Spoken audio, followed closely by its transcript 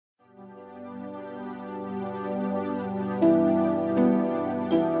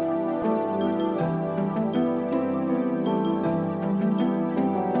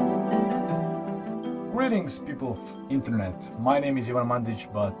Greetings, people of internet. My name is Ivan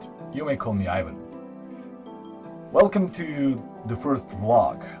Mandic, but you may call me Ivan. Welcome to the first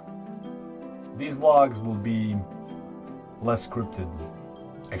vlog. These vlogs will be less scripted.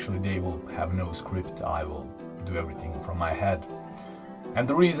 Actually, they will have no script. I will do everything from my head. And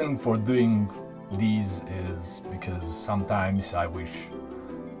the reason for doing these is because sometimes I wish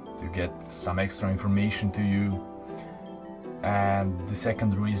to get some extra information to you. And the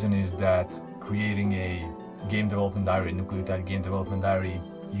second reason is that creating a game development diary, Nucleotide game development diary,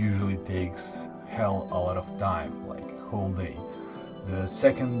 usually takes hell a lot of time, like a whole day. The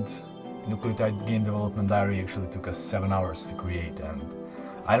second Nucleotide game development diary actually took us 7 hours to create, and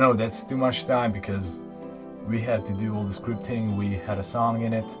I know that's too much time because we had to do all the scripting, we had a song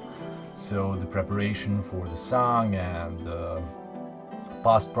in it, so the preparation for the song and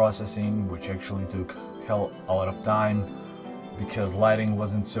post-processing, which actually took hell a lot of time because lighting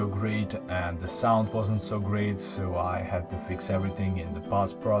wasn't so great and the sound wasn't so great, so I had to fix everything in the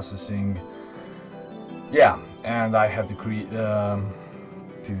post-processing. Yeah, and I had to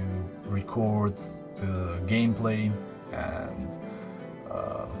record the gameplay and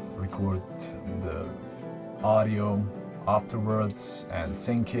record the audio afterwards and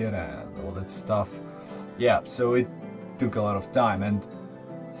sync it and all that stuff. Yeah, so it took a lot of time, and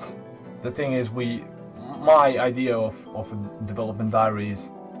the thing is, my idea of a development diary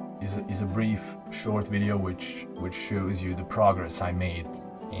is a brief short video which shows you the progress I made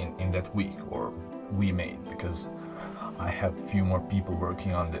in that week, or we made, because I have few more people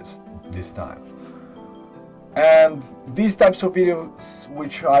working on this time. And these types of videos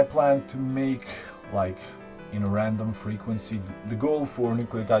which I plan to make like in a random frequency, the goal for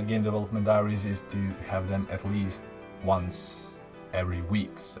Nucleotide game development diaries is to have them at least once every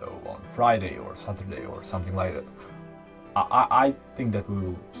week, so on Friday or Saturday or something like that. I think that we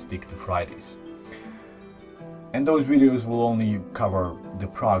will stick to Fridays, and those videos will only cover the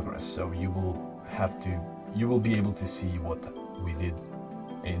progress, so you will be able to see what we did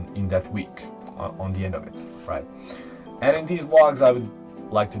in that week on the end of it, right? And in these vlogs I would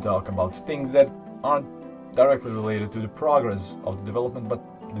like to talk about things that aren't directly related to the progress of the development, but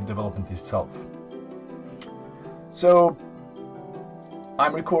the development itself. So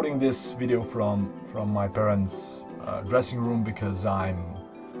I'm recording this video from my parents' dressing room because I'm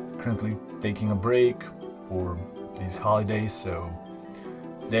currently taking a break for these holidays, so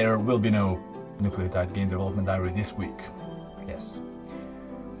there will be no Nucleotide game development diary this week. Yes,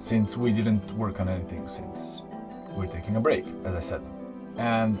 since we didn't work on anything since we're taking a break, as I said.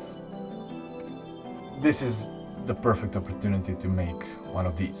 And this is the perfect opportunity to make one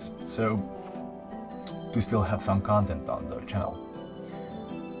of these, so to still have some content on the channel.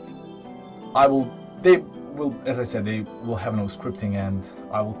 They will, as I said, they will have no scripting, and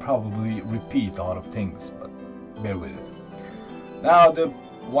I will probably repeat a lot of things, but bear with it. Now,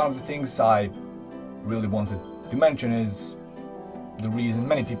 one of the things I really wanted to mention is the reason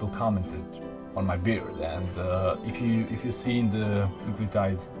many people commented on my beard, and if you see in the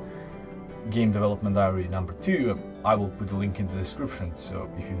Nucleotide game development diary number 2, I will put the link in the description, so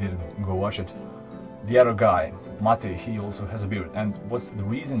if you didn't go watch it. The other guy, Mate, he also has a beard. And what's the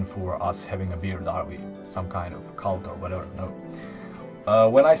reason for us having a beard? Are we some kind of cult or whatever? No.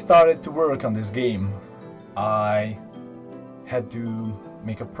 When I started to work on this game, I had to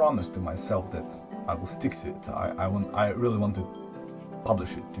make a promise to myself that I will stick to it. I really want to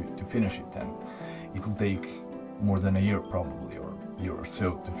publish it, to finish it, and it will take more than a year probably, or a year or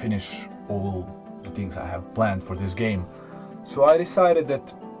so, to finish all the things I have planned for this game. So I decided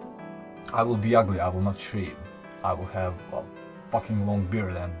that I will be ugly, I will not shave, I will have a fucking long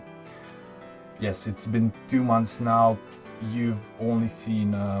beard. And yes, it's been 2 months now. You've only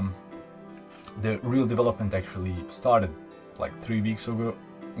seen the real development actually started like 3 weeks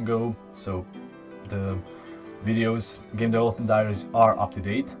ago, so the videos, game development diaries, are up to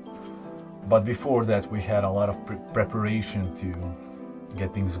date. But before that we had a lot of preparation to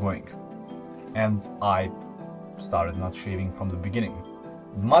get things going, and I started not shaving from the beginning.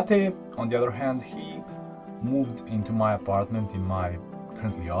 Mate, on the other hand, he moved into my apartment in my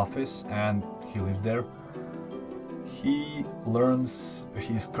currently office, and he lives there. He's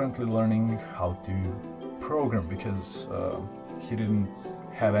currently learning how to program because he didn't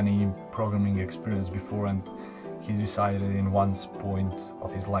have any programming experience before, and he decided in one point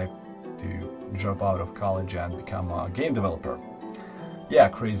of his life to drop out of college and become a game developer. Yeah,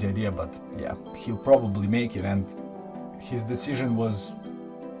 crazy idea, but yeah, he'll probably make it, and his decision was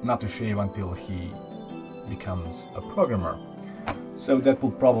not to shave until he becomes a programmer. So that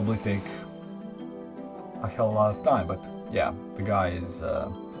will probably take a hell of a lot of time, but yeah, the guy is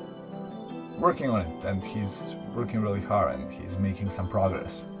working on it, and he's working really hard, and he's making some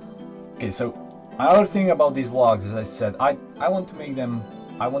progress. Okay, so another thing about these vlogs, as I said, I want to make them,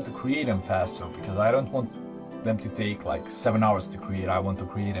 I want to create them faster, because I don't want them to take like 7 hours to create. I want to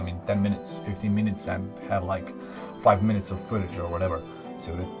create them in 10 minutes, 15 minutes, and have like 5 minutes of footage or whatever,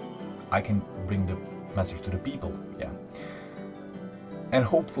 so that I can bring the message to the people. Yeah, and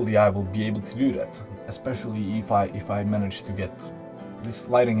hopefully I will be able to do that, especially if I manage to get this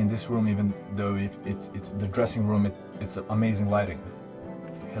lighting in this room. Even though if it's the dressing room, it's amazing lighting.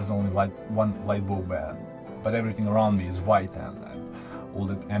 It has only one light bulb, but everything around me is white, and all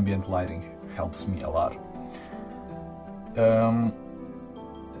that ambient lighting helps me a lot.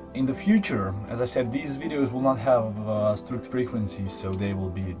 In the future, as I said, these videos will not have strict frequencies, so they will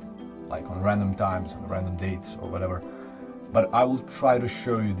be like on random times, on random dates or whatever. But I will try to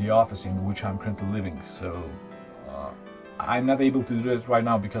show you the office in which I'm currently living. So I'm not able to do that right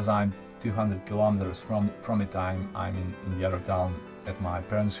now because I'm 200 kilometers from it. I'm in the other town at my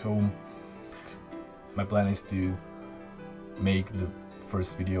parents' home. My plan is to make the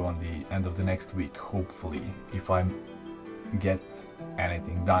first video on the end of the next week, hopefully, if I get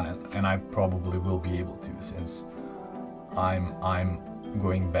anything done, and I probably will be able to, since I'm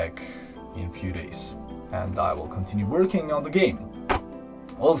going back in a few days, and I will continue working on the game.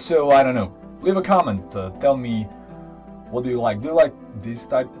 Also, I don't know, leave a comment, tell me what do you like. Do you like these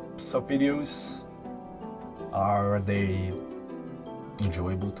types of videos? Are they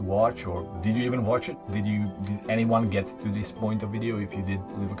enjoyable to watch, or did you even watch it? Did anyone get to this point of video? If you did,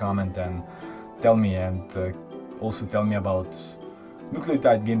 leave a comment and tell me, and also tell me about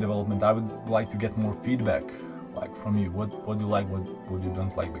Nucleotide game development. I would like to get more feedback, like from you. What do you like, what you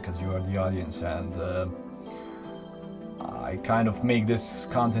don't like, because you are the audience, and I kind of make this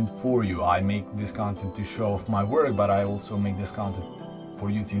content for you. I make this content to show off my work, but I also make this content for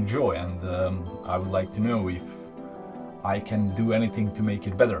you to enjoy, and I would like to know if I can do anything to make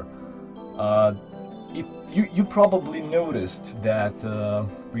it better. If you probably noticed that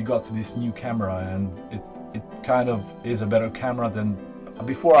we got this new camera, and it kind of is a better camera than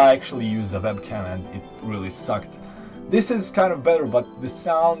before. I actually used a webcam and it really sucked. This is kind of better, but the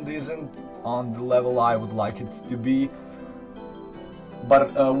sound isn't on the level I would like it to be.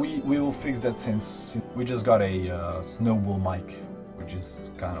 But we will fix that, since we just got a Snowball mic, which is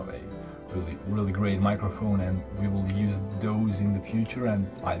kind of a really great microphone, and we will use those in the future, and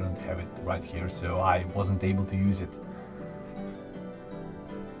I don't have it right here, so I wasn't able to use it.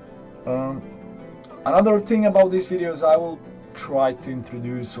 Another thing about these videos, I will try to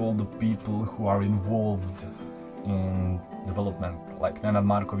introduce all the people who are involved in development, like Nenad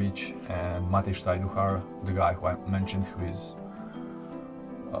Markovic and Matej Stajduhar, the guy who I mentioned, who is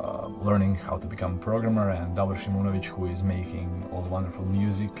learning how to become a programmer, and Davor Šimunović, who is making all the wonderful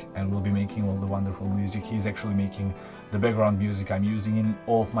music and will be making all the wonderful music. He's actually making the background music I'm using in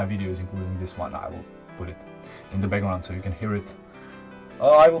all of my videos, including this one. I will put it in the background so you can hear it.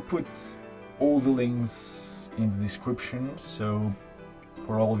 I will put all the links in the description, so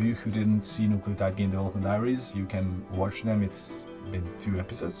for all of you who didn't see Nucleotide Game Development Diaries, you can watch them. It's been 2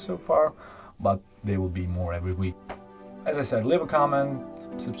 episodes so far, but they will be more every week. As I said, leave a comment,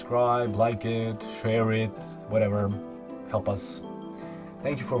 subscribe, like it, share it, whatever, help us.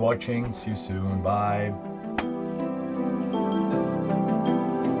 Thank you for watching, see you soon, bye.